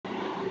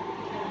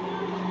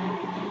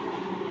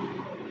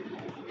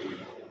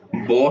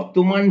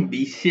বর্তমান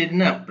বিশ্বের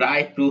না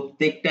প্রায়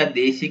প্রত্যেকটা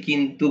দেশই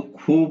কিন্তু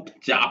খুব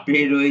চাপে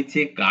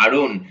রয়েছে,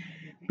 কারণ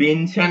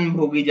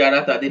পেনশনভোগী যারা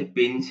তাদের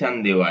পেনশন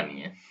দেওয়া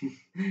নিয়ে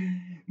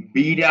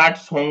বিরাট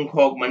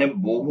সংখ্যক মানে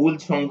বহুল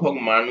সংখ্যক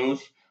মানুষ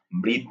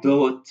বৃদ্ধ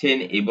হচ্ছেন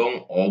এবং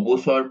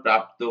অবসর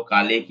প্রাপ্ত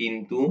কালে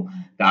কিন্তু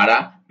তারা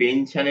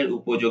পেনশনের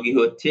উপযোগী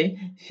হচ্ছে।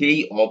 সেই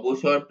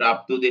অবসর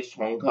প্রাপ্তদের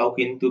সংখ্যাও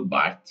কিন্তু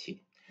বাড়ছে,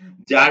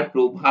 যার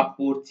প্রভাব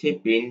পড়ছে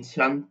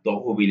পেনশন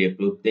তহবিলে,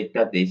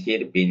 প্রত্যেকটা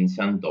দেশের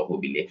পেনশন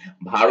তহবিলে।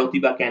 ভারতই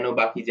বা কেন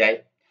বাকি যায়?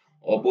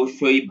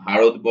 অবশ্যই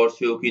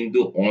ভারতবর্ষেও কিন্তু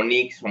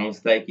অনেক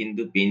সংস্থায়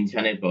কিন্তু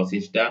পেনশনের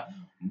প্রসেসটা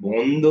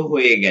বন্ধ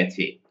হয়ে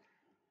গেছে।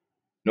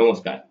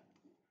 নমস্কার,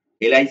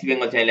 LIC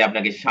বেঙ্গল চ্যানেলে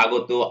আপনাকে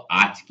স্বাগত।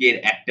 আজকের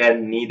একটা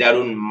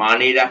নিদারুণ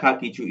মানে রাখা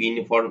কিছু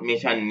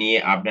ইনফরমেশন নিয়ে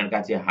আপনার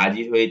কাছে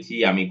হাজির হয়েছি।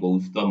 আমি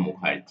কৌস্তব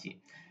মুখার্জি।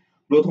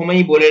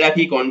 প্রথমেই বলে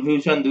রাখি,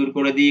 কনফিউশন দূর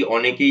করে দিই।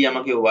 অনেকেই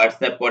আমাকে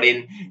হোয়াটসঅ্যাপ করেন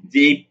যে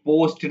এই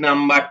পোস্ট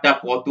নাম্বারটা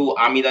কত,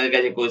 আমি তাদের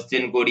কাছে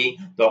কোশ্চেন করি,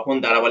 তখন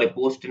তারা বলে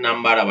পোস্ট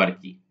নাম্বার আবার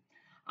কি।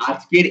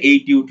 আজকের এই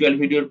টিউটোরিয়াল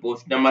ভিডিওর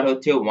পোস্ট নাম্বার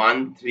হচ্ছে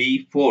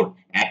 134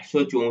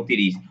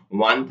 134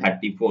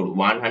 134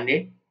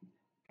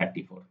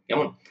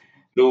 কেমন?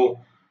 তো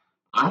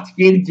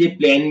আজকের যে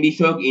প্ল্যান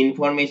বিষয়ক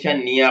ইনফরমেশন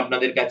নিয়ে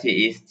আপনাদের কাছে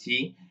এসছি,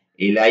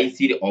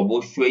 LICর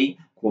অবশ্যই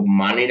খুব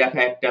মানে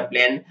রাখা একটা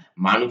প্ল্যান,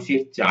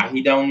 মানুষের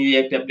চাহিদা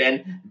অনুযায়ী একটা প্ল্যান।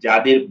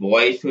 যাদের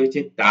বয়স হয়েছে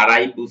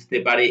তারাই বুঝতে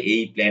পারে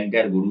এই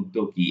প্ল্যানটার গুরুত্ব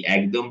কি।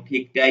 একদম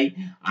ঠিক তাই,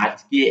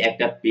 আজকে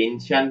একটা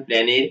পেনশন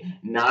প্ল্যানের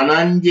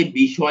নানান যে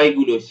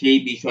বিষয়গুলো সেই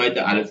বিষয়তে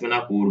আলোচনা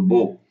করব।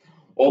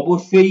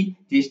 অবশ্যই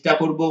চেষ্টা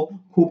করব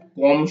খুব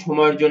কম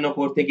সময়ের জন্য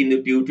করতে, কিন্তু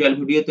টিউটোরিয়াল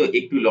ভিডিও তো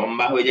একটু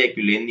লম্বা হয়ে যায়,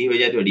 একটু লেন্দি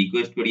হয়ে যায়, তো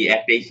রিকোয়েস্ট করি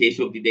একটাই শেষ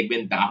অবধি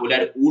দেখবেন, তাহলে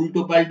আর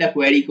উল্টো পাল্টা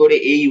কোয়েরি করে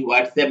এই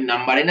হোয়াটসঅ্যাপ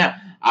নাম্বারে না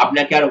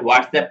আপনাকে আর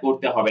হোয়াটসঅ্যাপ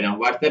করতে হবে না।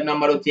 হোয়াটসঅ্যাপ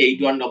নাম্বার হচ্ছে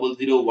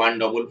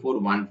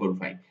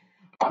 8100144145।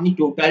 আপনি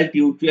টোটাল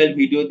টিউটোরিয়াল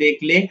ভিডিও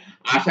দেখলে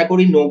আশা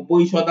করি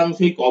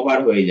 90% কভার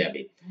হয়ে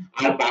যাবে।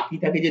 আর বাকি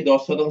থাকে যে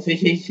 10%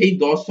 সেই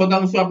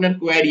 10% আপনার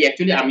কোয়েরি,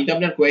 অ্যাকচুয়ালি আমি তো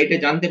আপনার কোয়েরিটা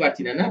জানতে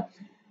পারছি না, না?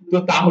 তো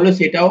তাহলে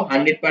সেটাও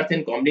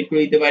 100% কমপ্লিট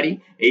করে দিতে পারি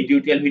এই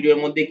টিউটোরিয়াল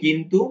ভিডিওর মধ্যে,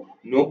 কিন্তু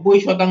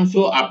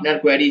 90% আপনার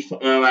কোয়েরি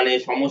মানে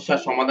সমস্যার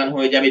সমাধান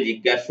হয়ে যাবে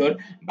জিজ্ঞাসার।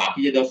 বাকি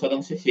যে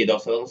 10% সেই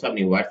 10%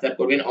 আপনি হোয়াটসঅ্যাপ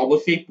করবেন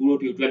অবশ্যই পুরো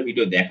টিউটোরিয়াল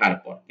ভিডিও দেখার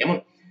পর। কেমন?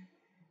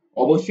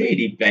 অবশ্যই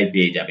রিপ্লাই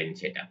পেয়ে যাবেন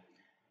সেটা।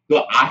 তো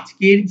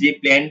আজকের যে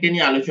প্ল্যানটা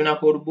নিয়ে আলোচনা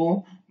করব,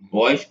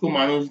 বয়স্ক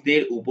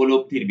মানুষদের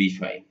উপলব্ধির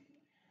বিষয়।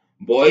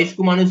 বয়স্ক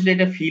মানুষরা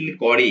এটা ফিল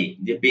করে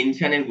যে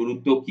পেনশনের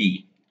গুরুত্ব কি।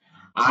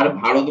 আর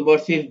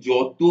ভারতবর্ষের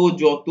যত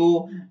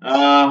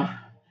আহ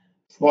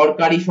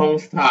সরকারি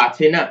সংস্থা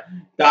আছে না,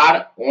 তার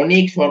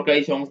অনেক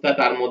সরকারি সংস্থা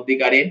তার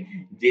মধ্যেকারের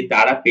যে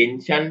তারা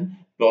পেনশন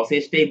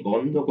প্রসেসটাই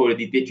বন্ধ করে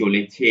দিতে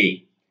চলেছে।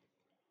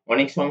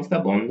 অনেক সংস্থা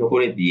বন্ধ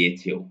করে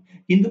দিয়েছেও।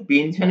 কিন্তু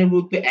পেনশনের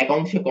গুরুত্ব এক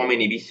অংশে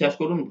কমেনি। বিশ্বাস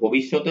করুন,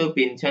 ভবিষ্যতেও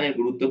পেনশনের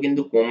গুরুত্ব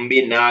কিন্তু কমবে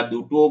না।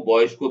 দুটো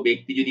বয়স্ক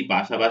ব্যক্তি যদি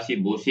পাশাপাশি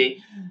বসে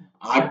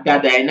আড্ডা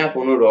দেয় না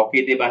কোনো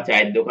রকেতে বা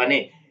চায়ের দোকানে,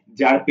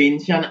 যার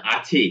পেনশন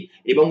আছে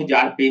এবং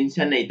যার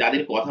পেনশন নেই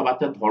তাদের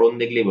কথাবার্তার ধরন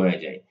দেখলে বোঝা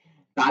যায়।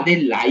 তাদের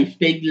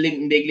লাইফস্টাইল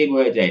দেখলে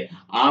বোঝা যায়।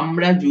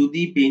 আমরা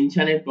যদি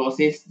পেনশনের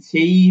প্রসেস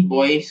সেই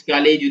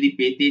বয়সকালে যদি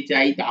পেতে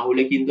চাই,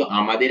 তাহলে কিন্তু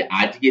আমাদের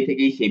আজকে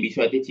থেকেই সে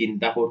বিষয়তে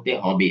চিন্তা করতে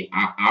হবে।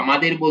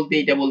 আমাদের বলতে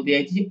এটা বলতে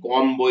চাইছি যে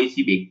কম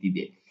বয়সী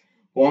ব্যক্তিদের।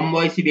 কম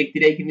বয়সী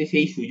ব্যক্তিরাই কিন্তু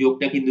সেই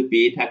সুযোগটা কিন্তু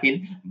পেয়ে থাকেন।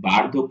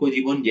 বার্ধক্য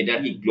জীবন, যেটা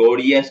কি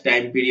glorious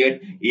time period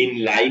in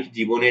life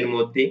জীবনের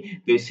মধ্যে,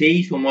 তো সেই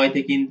সময়তে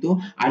কিন্তু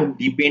আর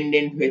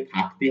ডিপেন্ডেন্ট হয়ে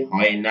থাকতে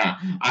হয় না।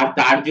 আর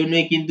তার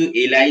জন্যই কিন্তু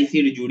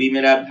LICর জুড়ি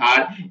মেলা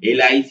ভার,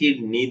 LICর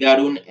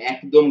নিদারুণ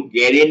একদম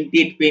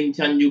গ্যারান্টেড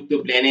পেনশন যুক্ত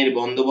প্ল্যানের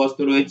বন্দোবস্ত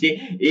রয়েছে।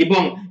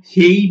 এবং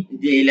সেই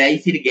যে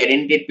LICর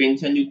গ্যারান্টেড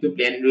পেনশন যুক্ত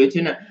প্ল্যান রয়েছে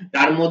না,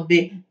 তার মধ্যে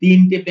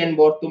 3টে প্ল্যান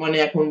বর্তমানে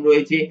এখন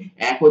রয়েছে।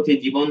 এক হচ্ছে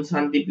জীবন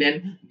শান্তি প্ল্যান,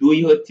 2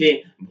 হচ্ছে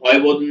ভয়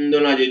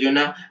বন্দনা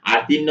যোজনা, আর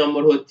 3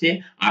 নম্বর হচ্ছে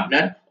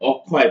আপনার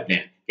অক্ষয়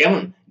প্ল্যান।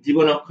 কেমন?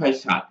 জীবন অক্ষয়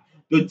 7।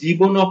 তো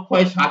জীবন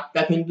অক্ষয়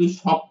 7টা কিন্তু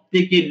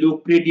সবথেকে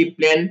লুক্রেটিভ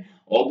প্ল্যান।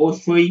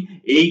 অবশ্যই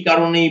এই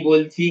কারণেই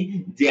বলছি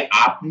যে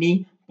আপনি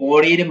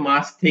পরের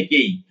মাস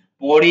থেকেই,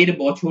 পরের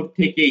বছর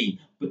থেকেই,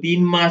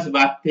 3 মাস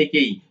বাদ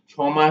থেকেই,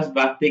 6 মাস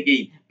বাদ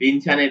থেকেই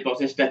পেনশনের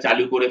প্রসেসটা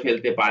চালু করে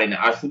ফেলতে পারেন।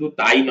 আর শুধু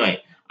তাই নয়,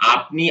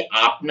 আপনি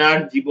আপনার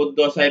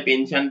জীবদ্দশায়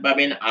পেনশন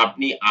পাবেন,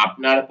 আপনি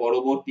আপনার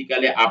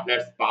পরবর্তীকালে আপনার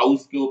স্পাউস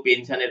কেও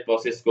পেনশনের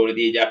প্রসেস করে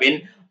দিয়ে যাবেন।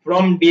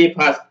 ফ্রম ডে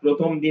ফার্স্ট,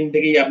 প্রথম দিন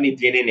থেকেই আপনি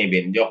জেনে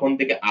নেবেন যখন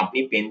থেকে আপনি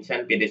পেনশন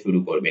পেতে শুরু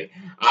করবেন।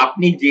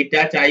 আপনি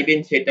যেটা চাইবেন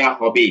সেটা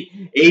হবে।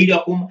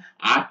 এইরকম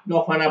 8-9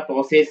 খানা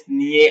প্রসেস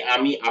নিয়ে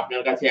আমি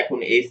আপনার কাছে এখন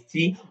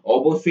এসছি।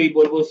 অবশ্যই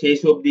বলব শেষ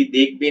অবধি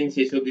দেখবেন।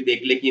 শেষ অবধি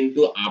দেখলে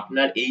কিন্তু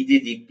আপনার এই যে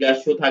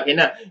জিজ্ঞাস্য থাকে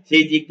না,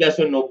 সেই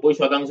জিজ্ঞাসার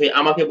 90%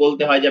 আমাকে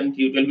বলতে হয় যে আপনি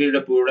টিউটোরিয়াল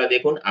ভিডিওটা পুরোটা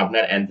দেখুন,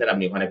 আপনার অ্যানসার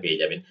আপনি ওখানে পেয়ে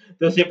যাবেন।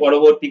 তো সে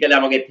পরবর্তীকালে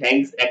আমাকে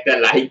থ্যাংকস একটা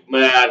লাইক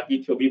আর কি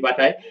ছবি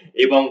পাঠায়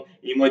এবং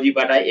ইমোজি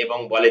পাঠায় এবং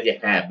বলে যে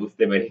হ্যাঁ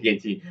বুঝতে পেরে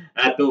গেছি।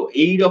 তো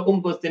এইরকম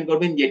কোশ্চেন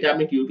করবেন যেটা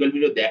আপনি টিউটোরিয়াল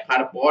ভিডিও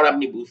দেখার পর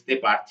আপনি বুঝতে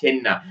পারছেন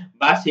না,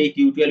 বা সেই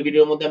টিউটোরিয়াল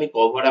ভিডিওর মধ্যে আমি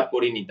কভার আপ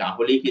করিনি,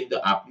 তাহলেই কিন্তু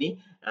আপনি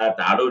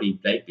তারও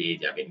রিপ্লাই পেয়ে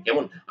যাবেন।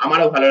 কেমন?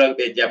 আমারও ভালো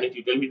লাগবে যে আপনি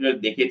টিউটোরিয়াল ভিডিও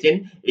দেখেছেন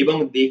এবং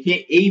দেখে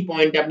এই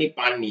পয়েন্ট আপনি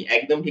পাননি।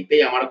 একদম ঠিক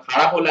তাই আমারও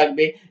খারাপও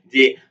লাগবে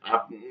যে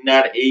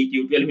আপনার এই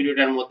টিউটোরিয়াল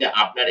ভিডিওটার মধ্যে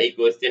আপনার এই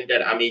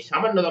কোয়েশ্চেনটার আমি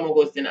সামান্যতম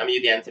কোয়েশ্চেন আমি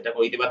যদি অ্যান্সারটা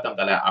করে দিতে পারতাম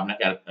তাহলে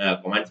আপনাকে আর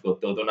কমেন্টস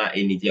করতে হতো না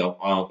এই নিচে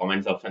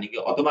কমেন্টস অপশনে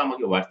গিয়ে অথবা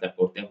আমাকে WhatsApp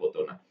করতে হতো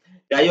না।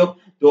 যাই হোক,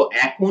 তো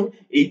এখন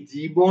এই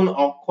জীবন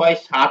অক্ষয়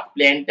 ৭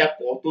 প্ল্যানটা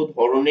কত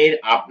ধরনের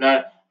আপনার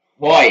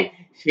হয়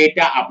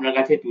সেটা আপনার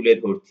কাছে তুলে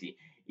ধরছি।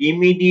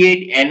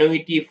 ইমিডিয়েট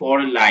অ্যানুইটি ফর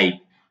লাইফ,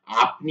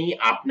 আপনি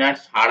আপনার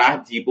সারা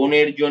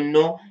জীবনের জন্য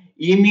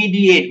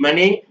ইমিডিয়েট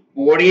মানে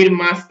পরের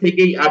মাস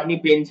থেকেই আপনি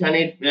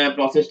পেনশনের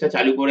প্রসেসটা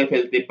চালু করে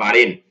ফেলতে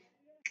পারেন।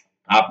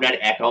 আপনার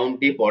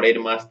অ্যাকাউন্টে পরের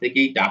মাস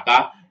থেকেই টাকা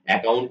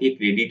অ্যাকাউন্টে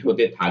ক্রেডিট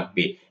হতে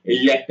থাকবে।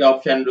 এই একটা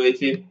অপশন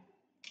রয়েছে।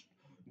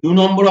 ২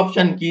 নম্বর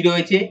অপশন কি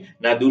রয়েছে?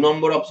 না ২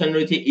 নম্বর অপশন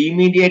রয়েছে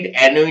immediate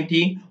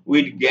annuity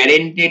with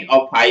guaranteed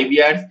of ৫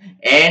 years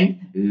and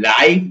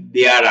life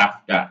there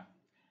after.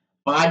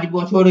 ৫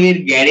 বছরের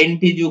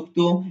গ্যারান্টি যুক্ত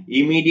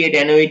ইমিডিয়েট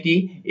অ্যানুইটি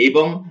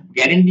এবং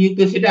গ্যারান্টি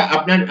যুক্ত সেটা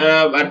আপনার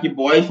আরকি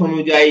বয়স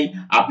অনুযায়ী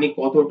আপনি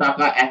কত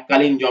টাকা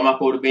এককালীন জমা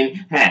করবেন।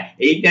 হ্যাঁ,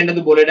 এই প্ল্যানটা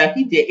তো বলে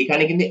রাখি যে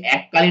এখানে কিন্তু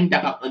এককালীন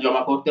টাকা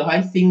জমা করতে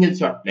হয় single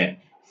shot plan,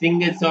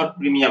 single shot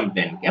premium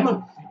plan. কেমন?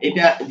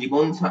 এটা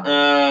জীবন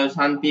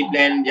শান্তি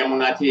প্ল্যান যেমন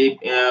আছে,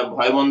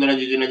 ভয় বন্দনা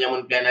যোজনা যেমন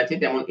প্ল্যান আছে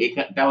তেমন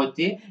এটা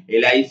হচ্ছে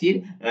এলআইসির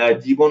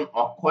জীবন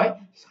অক্ষয়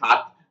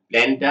 ৭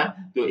 প্ল্যানটা।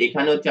 তো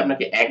এখানে হচ্ছে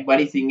আপনাকে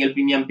একবারই সিঙ্গেল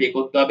প্রিমিয়াম পে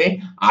করতে হবে।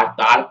 আর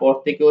তারপর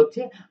থেকে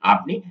হচ্ছে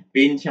আপনি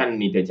পেনশন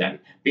নিতে চান।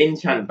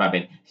 পেনশন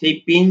পাবেন। সেই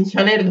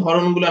পেনশনের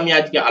ধরনগুলো আমি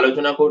আজকে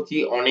আলোচনা করছি।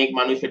 অনেক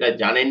মানুষ এটা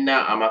জানেন না।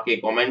 আমাকে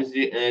কমেন্টস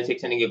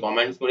সেকশনে গিয়ে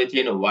কমেন্টস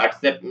করেছেন।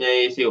 WhatsApp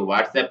এসে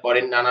WhatsApp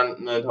করেন নানান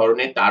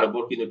ধরনের। তার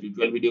উপর কিন্তু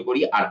টিউটোরিয়াল ভিডিও করি।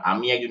 আর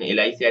আমি একজন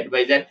এলআইসি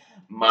অ্যাডভাইজার।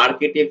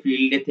 মার্কেটে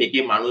ফিল্ডে থেকে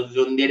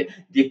মানুষজনদের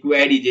যে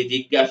কোয়েরি যে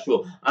জিজ্ঞাস্য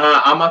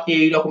আমাকে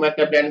এইরকম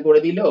একটা প্ল্যান করে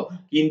দিল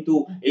কিন্তু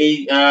এই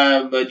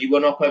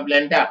জীবন অক্ষয়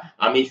প্ল্যানটা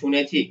আমি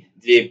শুনেছি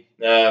যে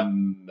আম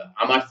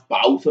আমার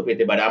স্পাউস ও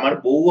পেতে পারে, আমার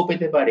বউও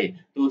পেতে পারে।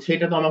 তো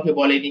সেটা তো আমাকে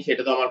বলেনি,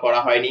 সেটা তো আমার করা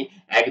হয়নি।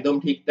 একদম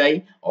ঠিক তাই।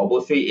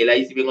 অবশ্যই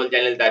এলআইসি বেঙ্গল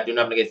চ্যানেল তার জন্য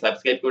আপনাকে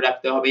সাবস্ক্রাইব করে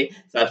রাখতে হবে।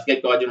 সাবস্ক্রাইব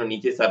করার জন্য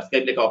নিচে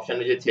সাবস্ক্রাইব লেখা অপশন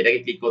রয়েছে সেটাকে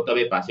ক্লিক করতে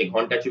হবে। পাশে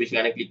ঘন্টার ছবি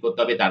সেখানে ক্লিক করতে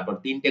হবে। তারপর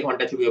 ৩ টে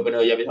ঘন্টার ছবি ওপেন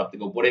হয়ে যাবে।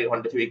 সবথেকে উপরের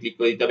ঘন্টার ছবি ক্লিক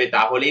করে দিতে হবে।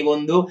 তাহলেই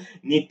বন্ধু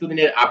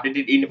নিত্যদিনের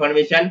আপডেটেড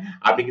ইনফরমেশন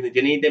আপনি কিন্তু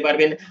জেনে নিতে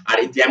পারবেন। আর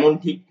যেমন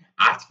ঠিক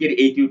আজকের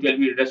এই টিউটোরিয়াল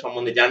ভিডিওটা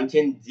সম্বন্ধে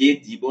জানছেন যে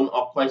জীবন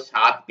অক্ষয়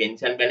 ৭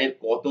 পেনশন প্ল্যানের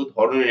কত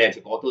ধরনের আছে,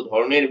 কত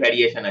ধরনের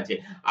ভেরিয়েশন আছে।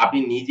 আপনি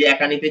নিজে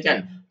একা নিতে চান,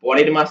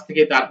 পরের মাস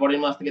থেকে তারপরের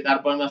মাস থেকে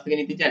তারপরের মাস থেকে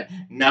নিতে চান,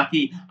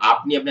 নাকি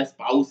আপনি আপনার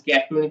স্পাউস কে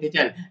এড করে নিতে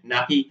চান,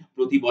 নাকি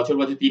প্রতি বছর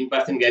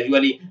 ৩%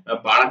 গ্র্যাজুয়ালি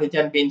বাড়াতে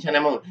চান পেনশন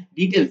অ্যামাউন্ট।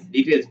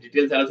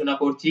 ডিটেইলস আলোচনা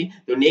করছি।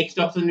 তো নেক্সট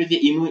অপশন রয়েছে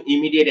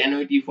immediate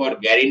annuity for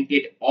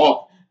guaranteed of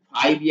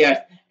 ৫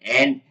 years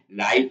and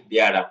life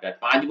there after.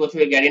 ৫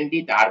 বছরের গ্যারান্টি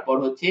তারপর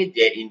হচ্ছে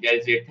যে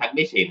ইন্টারেস্ট রেট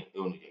থাকবে সেই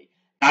অনুযায়ী।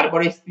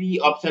 তারপরে সি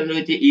অপশন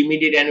রয়েছে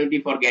immediate annuity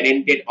for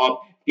guaranteed of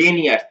 10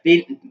 years.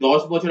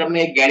 ১০ বছর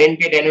আপনাকে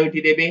গ্যারান্টেড অ্যানুইটি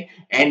দেবে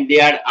and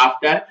there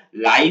after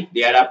life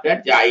there after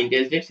যা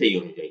ইন্টারেস্ট রেট সেই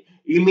অনুযায়ী।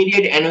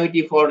 Immediate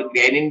annuity for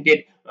guaranteed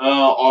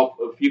of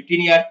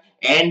 15 years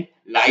and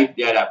life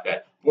there after.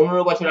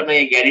 ১৫ বছর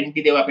আপনাকে গ্যারান্টি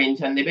দেওয়া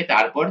পেনশন দেবে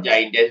তারপর যা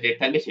ইন্টারেস্ট রেট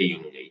থাকবে সেই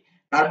অনুযায়ী।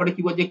 তারপরে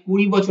কি বলছে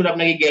 ২০ বছর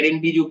আপনাকে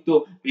গ্যারান্টি যুক্ত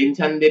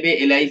পেনশন দেবে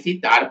এলআইসি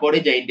তারপরে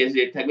যা ইন্টারেস্ট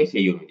রেট থাকবে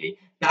সেই অনুযায়ী।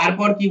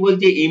 তারপর কি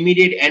বলছে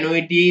immediate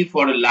annuity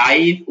for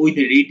life with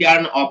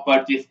return of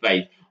purchase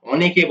price.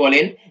 অনেকে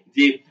বলেন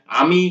যে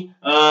আমি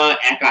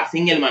একা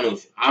সিঙ্গেল মানুষ।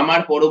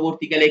 আমার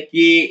পরবর্তীকালে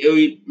কে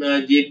ওই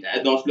যে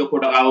 ১০ লক্ষ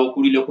টাকা হোক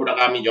 ২০ লক্ষ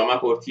টাকা আমি জমা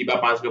করছি বা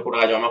 ৫ লক্ষ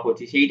টাকা জমা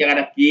করছি সেই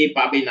টাকাটা কে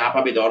পাবে না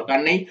পাবে দরকার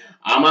নেই।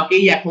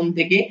 আমাকেই এখন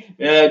থেকে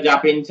যা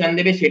পেনশন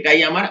দেবে সেটাই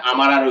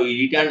আমার আর ওই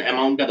রিটার্ন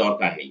অ্যামাউন্টটা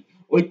দরকার নেই।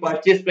 ওই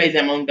পারচেজ প্রাইস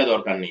অ্যামাউন্টটা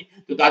দরকার নেই।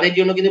 তো তাদের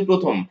জন্য কিন্তু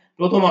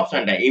প্রথম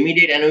অপশনটা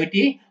ইমিডিয়েট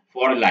অ্যানুইটি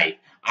ফর লাইফ।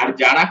 আর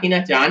যারা কিনা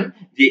চান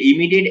যে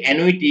immediate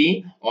annuity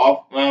of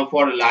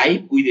for life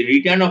with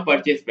return of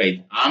purchase price,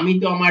 আমি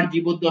তো আমার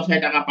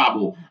জীবদ্দশায় টাকা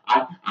পাবো আর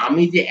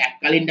আমি যে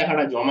এককালীন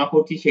টাকাটা জমা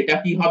করছি সেটা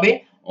কি হবে?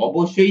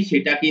 অবশ্যই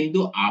সেটা কিন্তু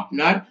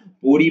আপনার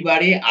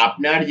পরিবারে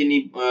আপনার যিনি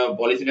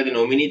পলিসিটাতে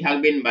নমিনি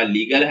থাকবেন বা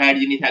লিগ্যাল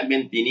হায়ার যিনি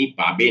থাকবেন তিনি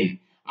পাবেন।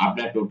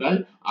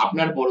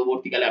 আপনার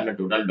পরবর্তীকালে আপনার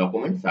টোটাল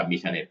ডকুমেন্ট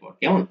সাবমিশনের পর।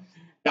 কেমন?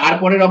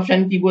 তারপরের অপশন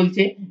কি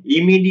বলছে?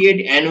 Immediate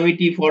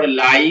annuity for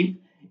life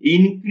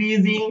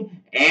increasing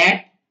at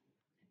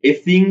a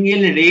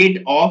single rate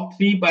of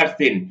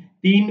 3%।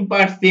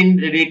 ৩%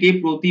 রেটে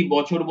প্রতি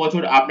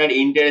বছর আপনার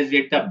ইন্টারেস্ট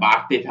রেটটা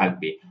বাড়তে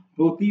থাকবে।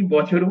 প্রতি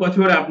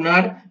বছর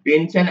আপনার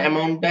পেনশন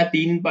অ্যামাউন্টটা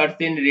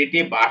 ৩% রেটে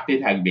বাড়তে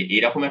থাকবে।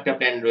 এরকম একটা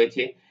প্ল্যান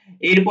রয়েছে।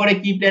 এরপরে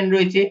কি প্ল্যান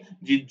রয়েছে?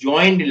 যে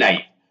joint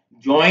life.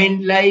 Joint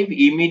life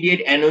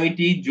immediate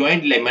annuity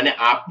joint life মানে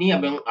আপনি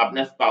এবং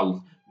আপনার spouse.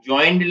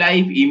 Joint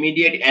life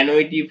immediate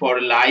annuity for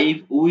life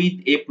with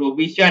a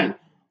provision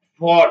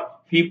for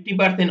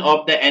 50% of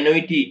the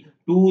annuity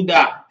to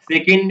the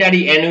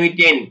secondary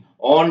annuitant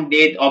on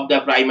death of the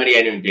primary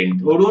annuitant।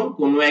 ধরুন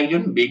কোন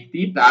একজন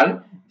ব্যক্তি তার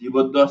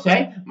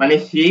জীবদ্দশায় মানে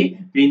সে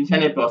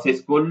পেনশনের প্রসেস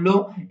করলো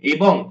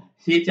এবং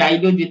সে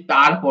চাইলো যে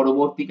তার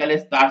পরবর্তীকালে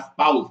তার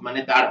স্পাউস মানে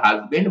তার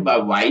হাসব্যান্ড বা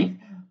ওয়াইফ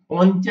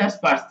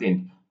 50%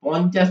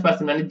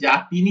 50% মানে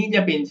তিনি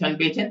যা পেনশন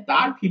পেয়েছেন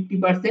তার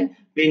 50%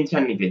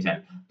 পেনশন নিতে চান।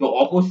 তো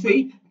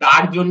অবশ্যই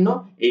তার জন্য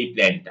এই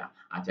প্ল্যানটা।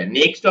 আচ্ছা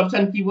নেক্সট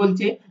অপশন কি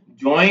বলছে?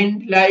 Joint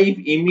life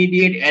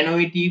immediate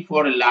annuity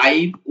for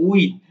life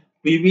with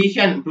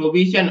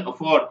provision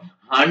for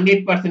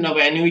 100% of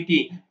annuity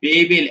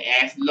payable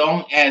as long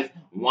as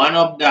one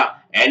of the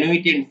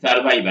annuitant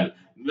survival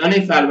মানে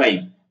সার্ভাইভ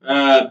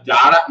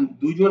যারা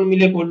দুজন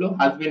মিলে করলো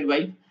হাজবেন্ড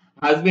ওয়াইফ,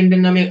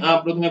 হাজবেন্ডের নামে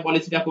প্রথমে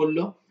পলিসিটা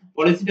করলো,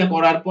 পলিসিটা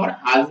করার পর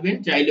হাজবেন্ড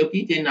চাইলো কি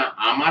যে না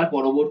আমার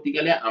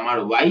পরবর্তীকালে আমার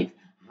ওয়াইফ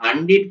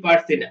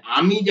 100%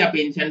 আমি যা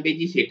পেনশন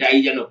পেয়েছি সেটাই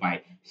যেন পায়,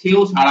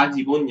 সেও সারা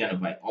জীবন যেন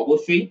পায়।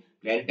 অবশ্যই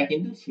প্ল্যানটা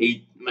কিন্তু সেই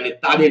মানে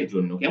তাদের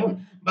জন্য কেমন,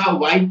 বা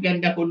ওয়াইফ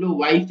প্ল্যানটা করলো,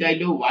 ওয়াইফ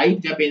চাইলো ওয়াইফ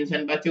যা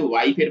পেনশন পাচ্ছে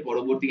ওয়াইফের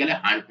পরবর্তীকালে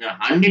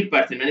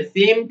 100% মানে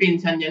সেম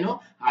পেনশন যেন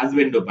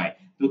হাজবেন্ডও পায়।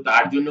 তো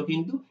তার জন্য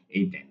কিন্তু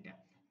এই প্ল্যানটা।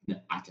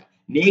 আচ্ছা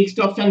নেক্সট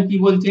অপশন কি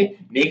বলছে?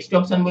 নেক্সট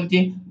অপশন বলছে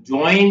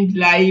joint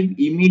life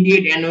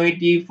immediate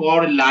annuity for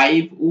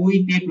life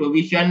with a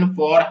provision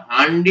for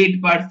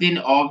 100%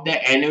 of the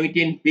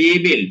অ্যানুইটেন্ট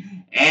payable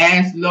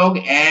as long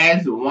as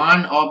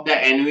one of the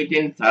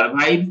annuitant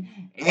survives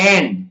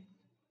and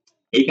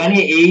এখানে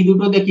এই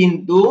দুটোতে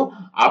কিন্তু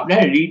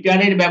আপনার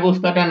রিটার্নের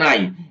ব্যবস্থাটা নাই,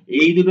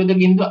 এই দুটোতে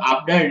কিন্তু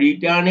আপনার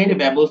রিটার্নের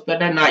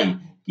ব্যবস্থাটা নাই,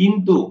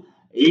 কিন্তু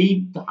এই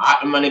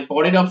মানে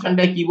পরের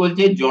অপশনটা কি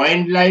বলছে?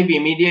 Joint life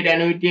immediate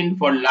অ্যানুইটেন্ট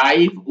for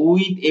life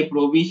with a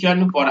provision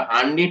for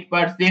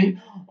 100%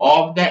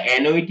 of the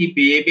annuity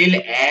payable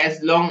as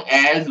long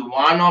as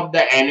one of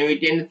the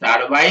annuitant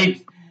survives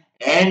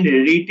and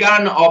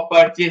return of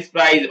purchase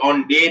price on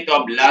death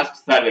of last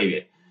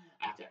survivor।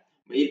 আচ্ছা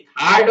এই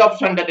third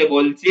অপশনটাতে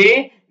বলছে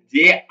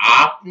যে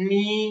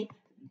আপনি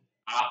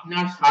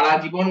আপনার সারা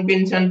জীবন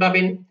pension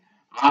পাবেন,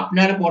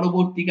 আপনার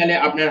পরবর্তীকালে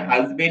আপনার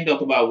হাজবেন্ড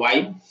অথবা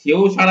ওয়াইফ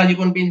সেও সারা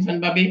জীবন পেনশন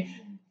পাবে,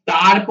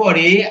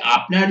 তারপরে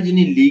আপনার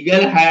যিনি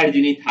লিগ্যাল হায়ার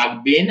যিনি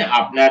থাকবেন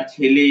আপনার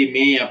ছেলে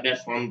মেয়ে আপনার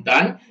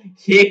সন্তান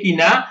সে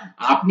কিনা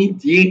আপনি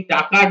যে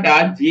টাকাটা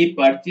যে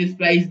পারচেজ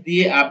প্রাইস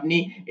দিয়ে আপনি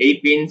এই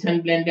পেনশন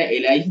প্ল্যানটা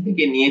এলআইসি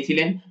থেকে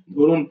নিয়েছিলেন,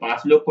 ধরুন 5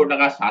 লক্ষ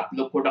টাকা 7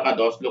 লক্ষ টাকা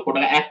 10 লক্ষ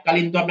টাকা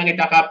এককালীন তো আপনাকে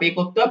টাকা পে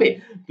করতে হবে,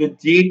 তো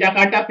যে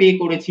টাকাটা পে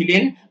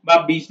করেছিলেন বা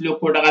 20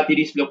 লক্ষ টাকা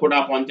 30 লক্ষ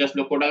টাকা 50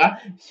 লক্ষ টাকা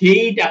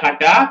সেই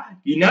টাকাটা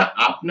কিনা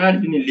আপনার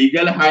যিনি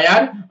লিগ্যাল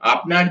হায়ার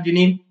আপনার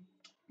যিনি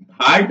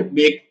থার্ড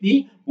ব্যক্তি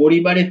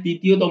পরিবারের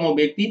তৃতীয়তম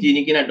ব্যক্তি যিনি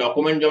কিনা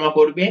ডকুমেন্ট জমা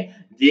করবে,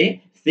 যে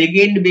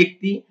সেকেন্ড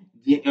ব্যক্তি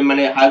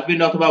মানে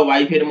হাজবেন্ড অথবা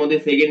ওয়াইফের মধ্যে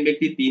সেকেন্ড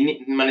ব্যক্তি তিনি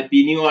মানে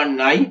তিনিও আর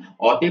নাই,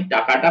 অতএব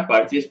টাকাটা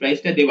পারচেজ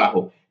প্রাইসটা দেওয়া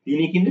হোক,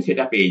 তিনি কিন্তু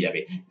সেটা পেয়ে যাবে,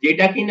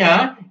 যেটা কিনা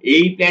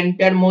এই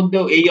প্ল্যানটার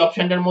মধ্যেও এই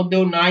অপশনটার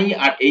মধ্যেও নাই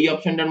আর এই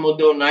অপশনটার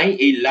মধ্যেও নাই,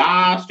 এই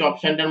লাস্ট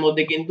অপশনটার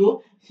মধ্যে কিন্তু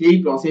সেই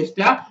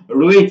প্রসেসটা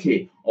রয়েছে।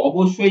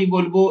 অবশ্যই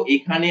বলবো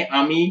এখানে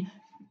আমি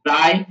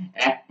প্রায়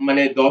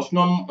মানে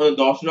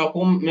 10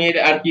 রকমের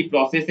আর কি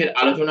প্রসেসের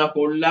আলোচনা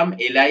করলাম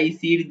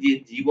এলআইসির যে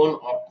জীবন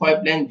অক্ষয়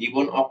প্ল্যান,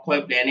 জীবন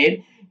অক্ষয় প্ল্যানের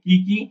কি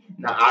কি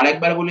না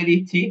আরেকবার বলে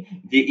দিচ্ছি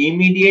যে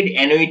ইমিডিয়েট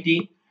অ্যানুইটি,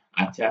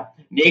 আচ্ছা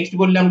নেক্সট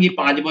বললাম কি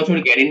 5 বছর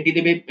গ্যারান্টি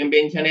দেবে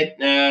পেনশনের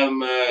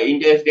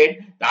ইন্টারেস্ট রেট,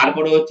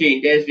 তারপরে হচ্ছে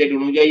ইন্টারেস্ট রেট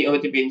অনুযায়ী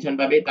হচ্ছে পেনশন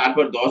পাবে,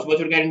 তারপর 10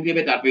 বছর গ্যারান্টি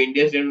দেবে, তারপর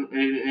ইন্টারেস্ট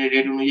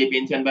রেট অনুযায়ী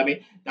পেনশন পাবে,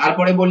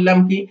 তারপরে বললাম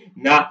কি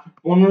না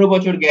 15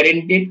 বছর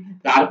গ্যারান্টেড,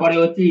 তারপরে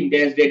হচ্ছে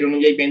ইন্টারেস্ট রেট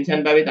অনুযায়ী পেনশন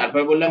পাবে,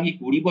 তারপরে বললাম কি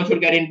 20 বছর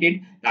গ্যারান্টেড,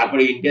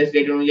 তারপরে ইন্টারেস্ট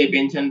রেট অনুযায়ী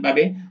পেনশন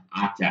পাবে।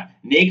 আচ্ছা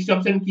নেক্সট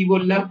অপশন কি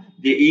বললাম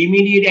যে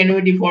immediate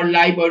annuity for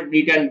life or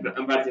return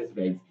purchase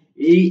price,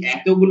 এই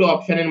এতগুলো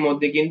অপশনের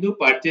মধ্যে কিন্তু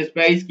পারচেজ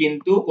প্রাইস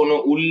কিন্তু কোনো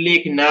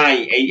উল্লেখ নাই,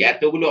 এই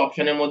এতগুলো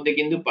অপশনের মধ্যে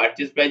কিন্তু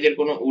পারচেজ প্রাইসের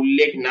কোনো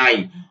উল্লেখ নাই,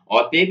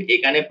 অতএব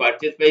এখানে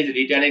পারচেজ প্রাইস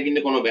রিটার্নের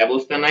কিন্তু কোনো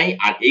ব্যবস্থা নাই।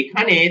 আর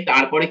এখানে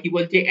তারপরে কি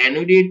বলছে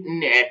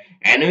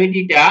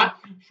অ্যানুইটিটা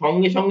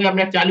সঙ্গে সঙ্গে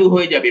আপনার চালু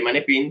হয়ে যাবে, মানে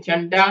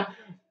পেনশনটা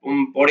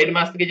পরের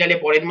মাস থেকে চাইলে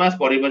পরের মাস,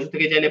 পরের বছর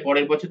থেকে চাইলে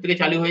পরের বছর থেকে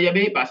চালু হয়ে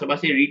যাবে,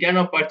 পাশাপাশি রিটার্ন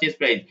অফ পারচেজ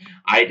প্রাইস,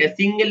 আর এটা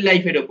সিঙ্গেল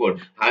লাইফের উপর,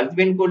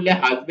 হাজবেন্ড করলে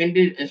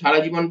হাজবেন্ডের সারা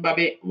জীবন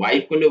পাবে,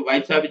 ওয়াইফ করলে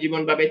ওয়াইফ সারা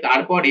জীবন পাবে,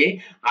 তারপরে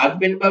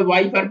হাজবেন্ড বা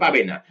ওয়াইফ আর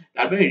পাবে না,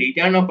 তারপরে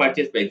রিটার্ন অফ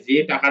পারচেজ প্রাইস যে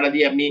টাকাটা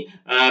দিয়ে আপনি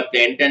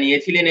প্ল্যানটা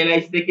নিয়েছিলেন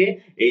এলআইসি থেকে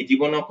এই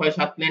জীবন অক্ষয়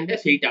 7 প্ল্যানটা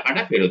সেই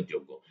টাকাটা ফেরত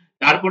যোগ্য।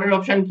 তারপরের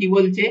অপশন কি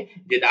বলছে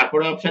যে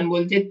তারপরের অপশন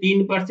বলছে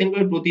 3%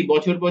 করে প্রতি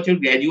বছর বছর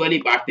গ্র্যাজুয়ালি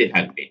বাড়তে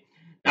থাকবে।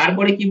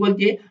 তারপরে কি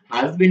বলছে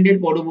হাজবেন্ডের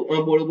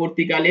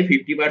পরবর্তীকালে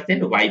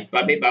 50% ওয়াইফ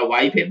পাবে বা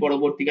ওয়াইফের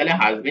পরবর্তীকালে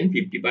হাজবেন্ড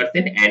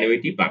 50%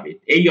 অ্যানুইটি পাবে,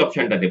 এই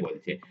অপশনটাতে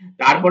বলছে।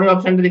 তারপরের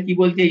অপশনটাতে কি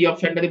বলছে এই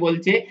অপশনটাতে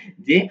বলছে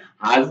যে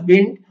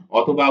হাজবেন্ড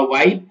অথবা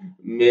ওয়াইফ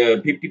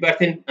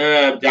 50%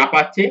 যা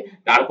পাচ্ছে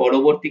তার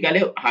পরবর্তীকালে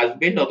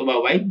হাজবেন্ড অথবা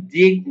ওয়াইফ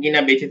যে কিনা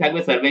বেঁচে থাকবে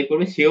সার্ভাইভ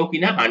করবে সেও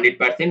কিনা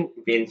 100%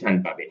 পেনশন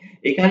পাবে।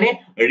 এখানে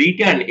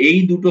রিটার্ন এই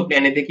দুটো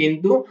প্ল্যানেতে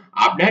কিন্তু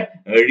আপনার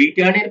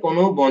রিটার্নের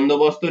কোনো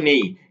বন্দোবস্ত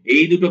নেই।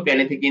 এই দুটো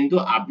প্ল্যানেতে কিন্তু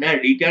আপনার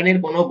রিটার্নের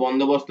কোনো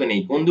বন্দোবস্ত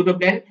নেই। কোন দুটো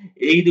প্ল্যান?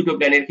 এই দুটো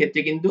প্ল্যানের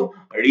ক্ষেত্রে কিন্তু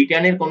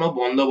রিটার্নের কোনো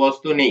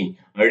বন্দোবস্ত নেই।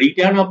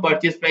 রিটার্ন অফ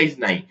পারচেজ প্রাইস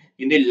নাই।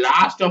 কিন্তু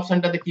লাস্ট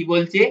অপশনটাতে কি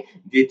বলছে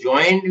যে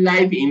joint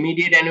life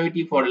immediate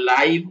annuity for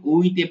life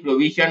with a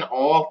provision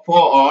of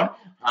for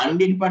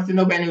 100%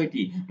 of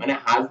annuity, মানে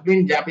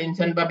হাজবেন্ড যা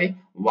পেনশন পাবে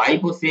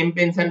ওয়াইফও সেম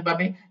পেনশন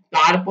পাবে।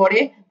 তারপরে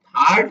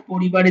থার্ড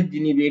পরিবারের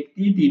যিনি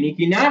ব্যক্তি তিনি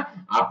কিনা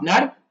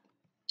আপনার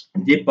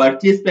যে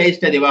পারচেজ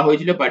প্রাইসটা দেওয়া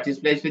হয়েছিল, পারচেজ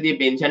প্রাইসটা দিয়ে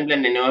পেনশন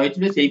প্ল্যান নেওয়া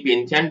হয়েছিল সেই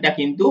পেনশনটা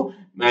কিন্তু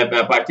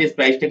পারচেজ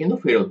প্রাইসটা কিন্তু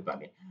ফেরত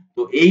পাবে।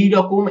 তো এই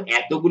রকম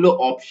এতগুলো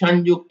অপশন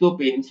যুক্ত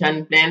পেনশন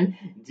প্ল্যান,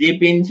 যে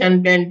পেনশন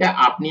প্ল্যানটা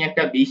আপনি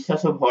একটা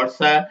বিশ্বাস ও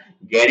ভরসা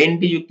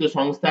গ্যারেন্টি যুক্ত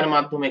সংস্থার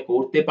মাধ্যমে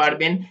করতে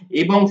পারবেন,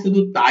 এবং শুধু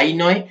তাই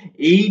নয়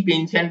এই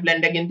পেনশন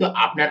প্ল্যানটা কিন্তু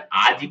আপনার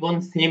আজীবন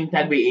সেম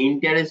থাকবে,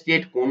 ইন্টারেস্ট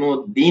রেট কোনো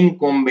দিন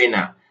কমবে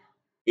না।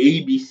 এই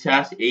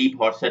বিশ্বাস এই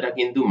ভরসাটা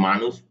কিন্তু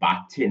মানুষ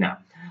পাচ্ছে না।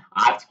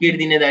 আজকের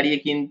দিনে দাঁড়িয়ে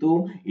কিন্তু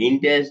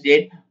ইন্টারেস্ট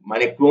রেট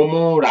মানে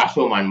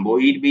ক্রমহ্রাসমান।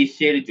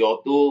 বহির্বিশ্বের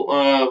যত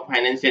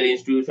ফাইন্যান্সিয়াল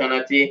ইনস্টিটিউশন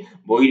আছে,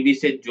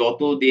 বহির্বিশ্বের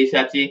যত দেশ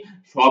আছে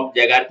সব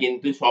জায়গার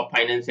কিন্তু সব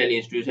ফাইন্যান্সিয়াল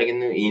ইনস্টিটিউশন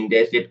কিন্তু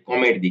ইন্টারেস্ট রেট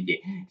কমের দিকে।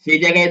 সেই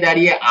জায়গায়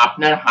দাঁড়িয়ে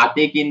আপনার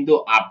হাতে কিন্তু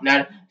আপনার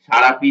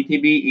সারা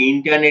পৃথিবী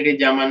ইন্টারনেটের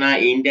জামানা,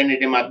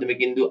 ইন্টারনেটের মাধ্যমে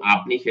কিন্তু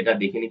আপনি সেটা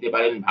দেখে নিতে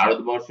পারেন।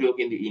 ভারতবর্ষেও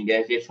কিন্তু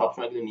ইন্টারেস্ট রেট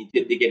সবসময় কিন্তু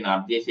নিচের দিকে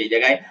নামছে। সেই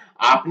জায়গায়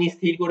আপনি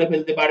স্থির করে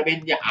ফেলতে পারবেন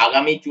যে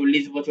আগামী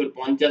 40 বছর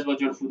 50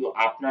 বছর শুধু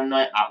আপনার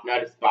নয় আপনার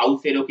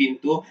স্পাউস এরও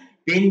কিন্তু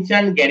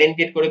পেনশন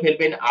গ্যারান্টেড করে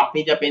ফেলবেন। আপনি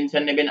যা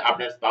পেনশন নেবেন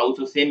আপনার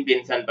স্পাউসও সেম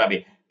পেনশন পাবে।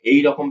 এই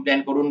রকম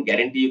প্ল্যান করুন,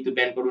 গ্যারান্টি যুক্ত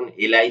প্ল্যান করুন।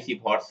 এলআইসি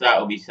ভরসা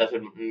ও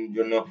বিশ্বাসের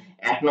জন্য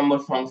 ১ নম্বর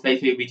সংস্থা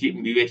হিসেবে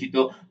বিবেচিত।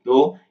 তো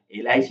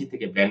এলআইসি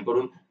থেকে প্ল্যান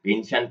করুন,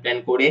 পেনশন প্ল্যান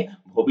করে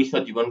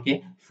ভবিষ্যৎ জীবনকে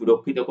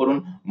সুরক্ষিত করুন,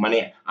 মানে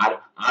আর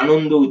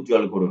আনন্দ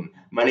উজ্জ্বল করুন।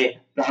 মানে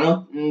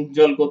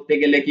প্রাণোজ্জ্বল করতে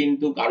গেলে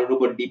কিন্তু কারোর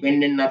উপর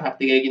ডিপেন্ডেন্ট না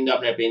থাকতে গেলে কিন্তু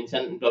আপনার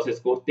পেনশন প্রসেস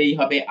করতেই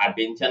হবে। আর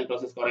পেনশন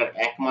প্রসেস করার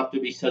একমাত্র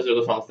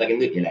বিশ্বাসযোগ্য সংস্থা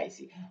কিন্তু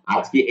এলআইসি।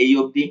 আজকে এই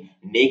অবধি।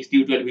 নেক্সট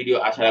টিউটোরিয়াল ভিডিও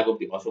আসার আগ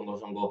অবধি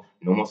অসংখ্য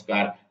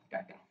নমস্কার।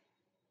 টাটা।